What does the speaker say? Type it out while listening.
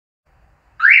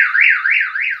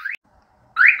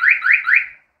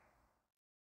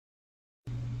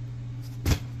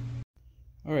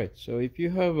Alright, so if you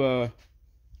have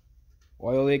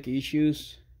oil leak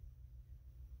issues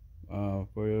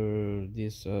for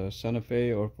this Santa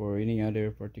Fe, or for any other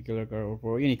particular car, or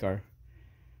for any car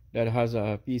that has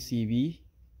a PCV,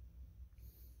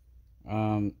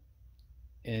 and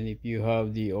if you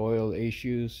have the oil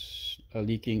issues,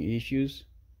 leaking issues,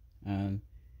 and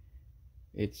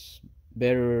it's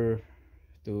better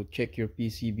to check your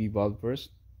PCV valve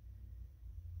first,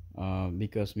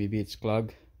 because maybe it's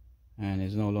clogged and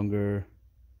it's no longer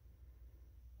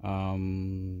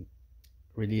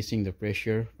releasing the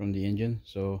pressure from the engine.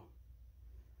 So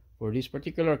for this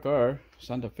particular car,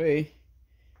 Santa Fe,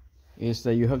 is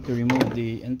that you have to remove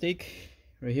the intake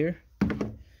right here.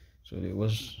 So it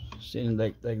was sitting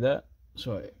like that,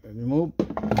 so I remove,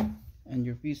 and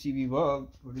your PCV valve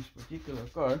for this particular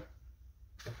car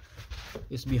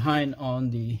is behind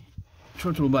on the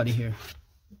throttle body here.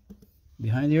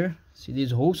 Behind here, see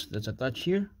this hose that's attached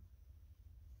here?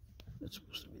 That's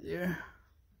supposed to be there.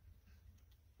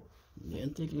 The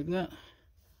intake like that.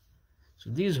 So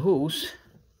this hose,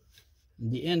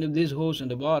 the end of this hose on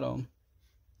the bottom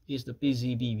is the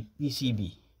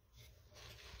PCV.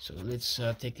 So let's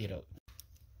take it out.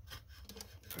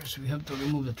 First we have to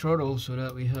remove the throttle so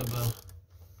that we have a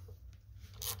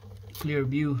clear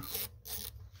view.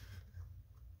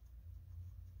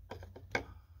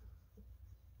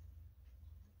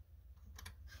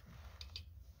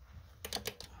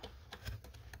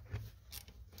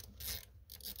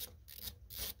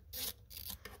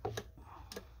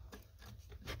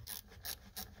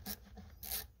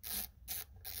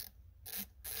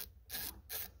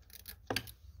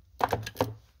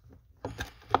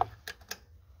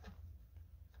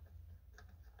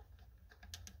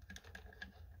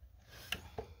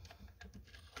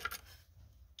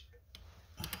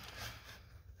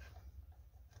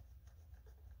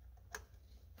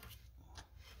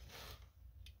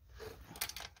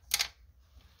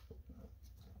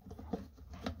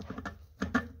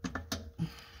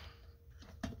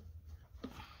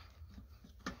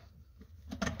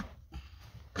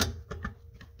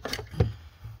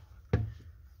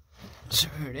 So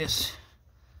here it is.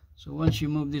 So once you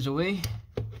move this away,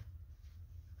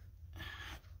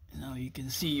 now you can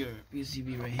see your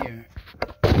PCV right here.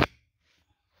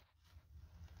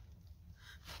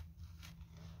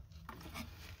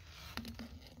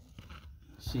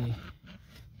 See,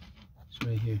 it's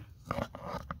right here.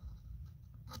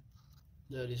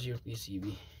 That is your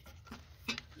PCV.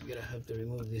 You're gonna have to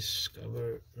remove this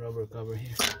rubber cover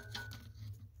here.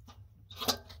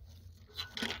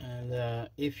 And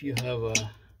if you have a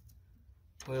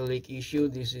oil leak issue,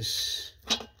 this is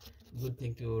a good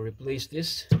thing to replace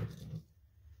this,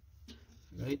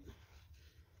 right?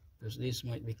 Because this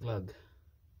might be clogged.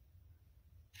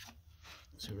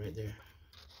 So right there,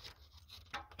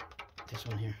 this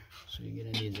one here. So you're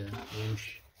gonna need a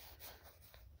wrench.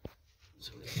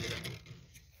 So let's do that.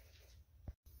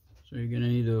 So you're gonna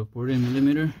need a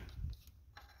 40mm.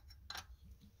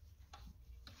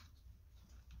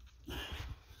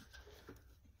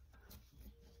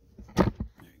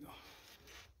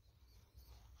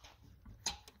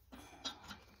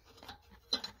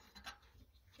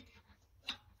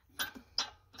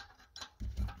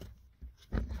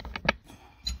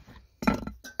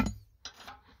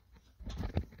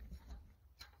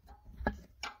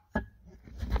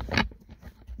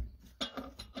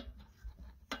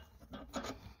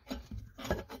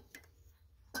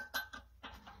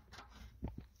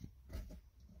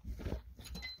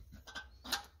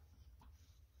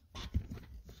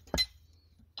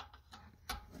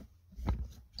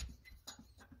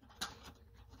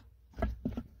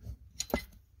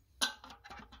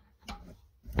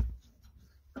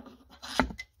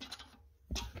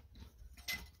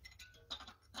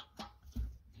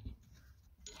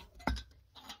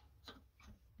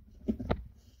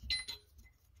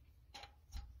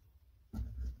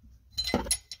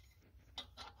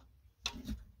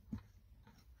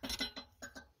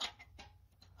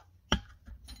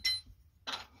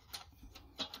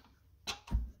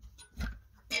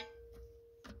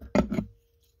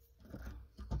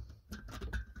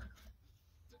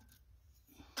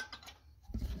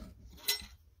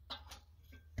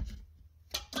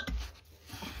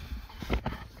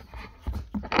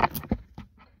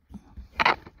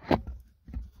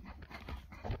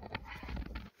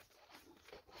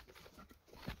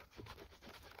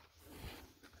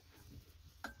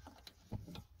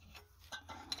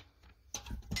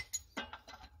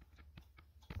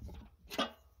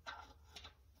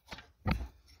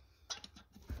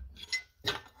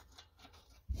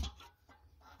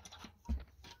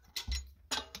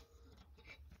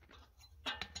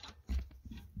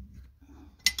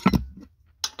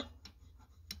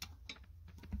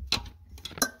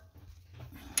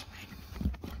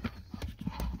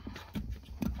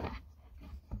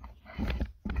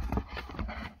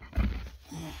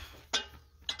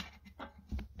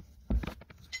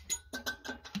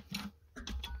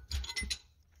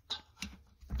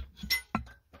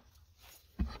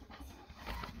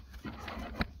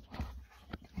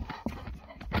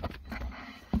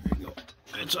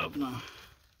 It's up now.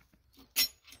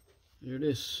 There it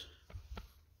is.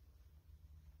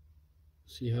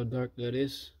 See how dark that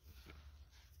is?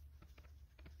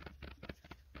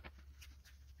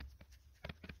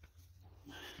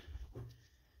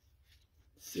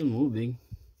 Still moving,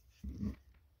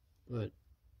 but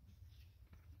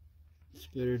it's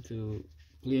better to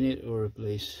clean it or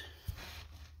replace.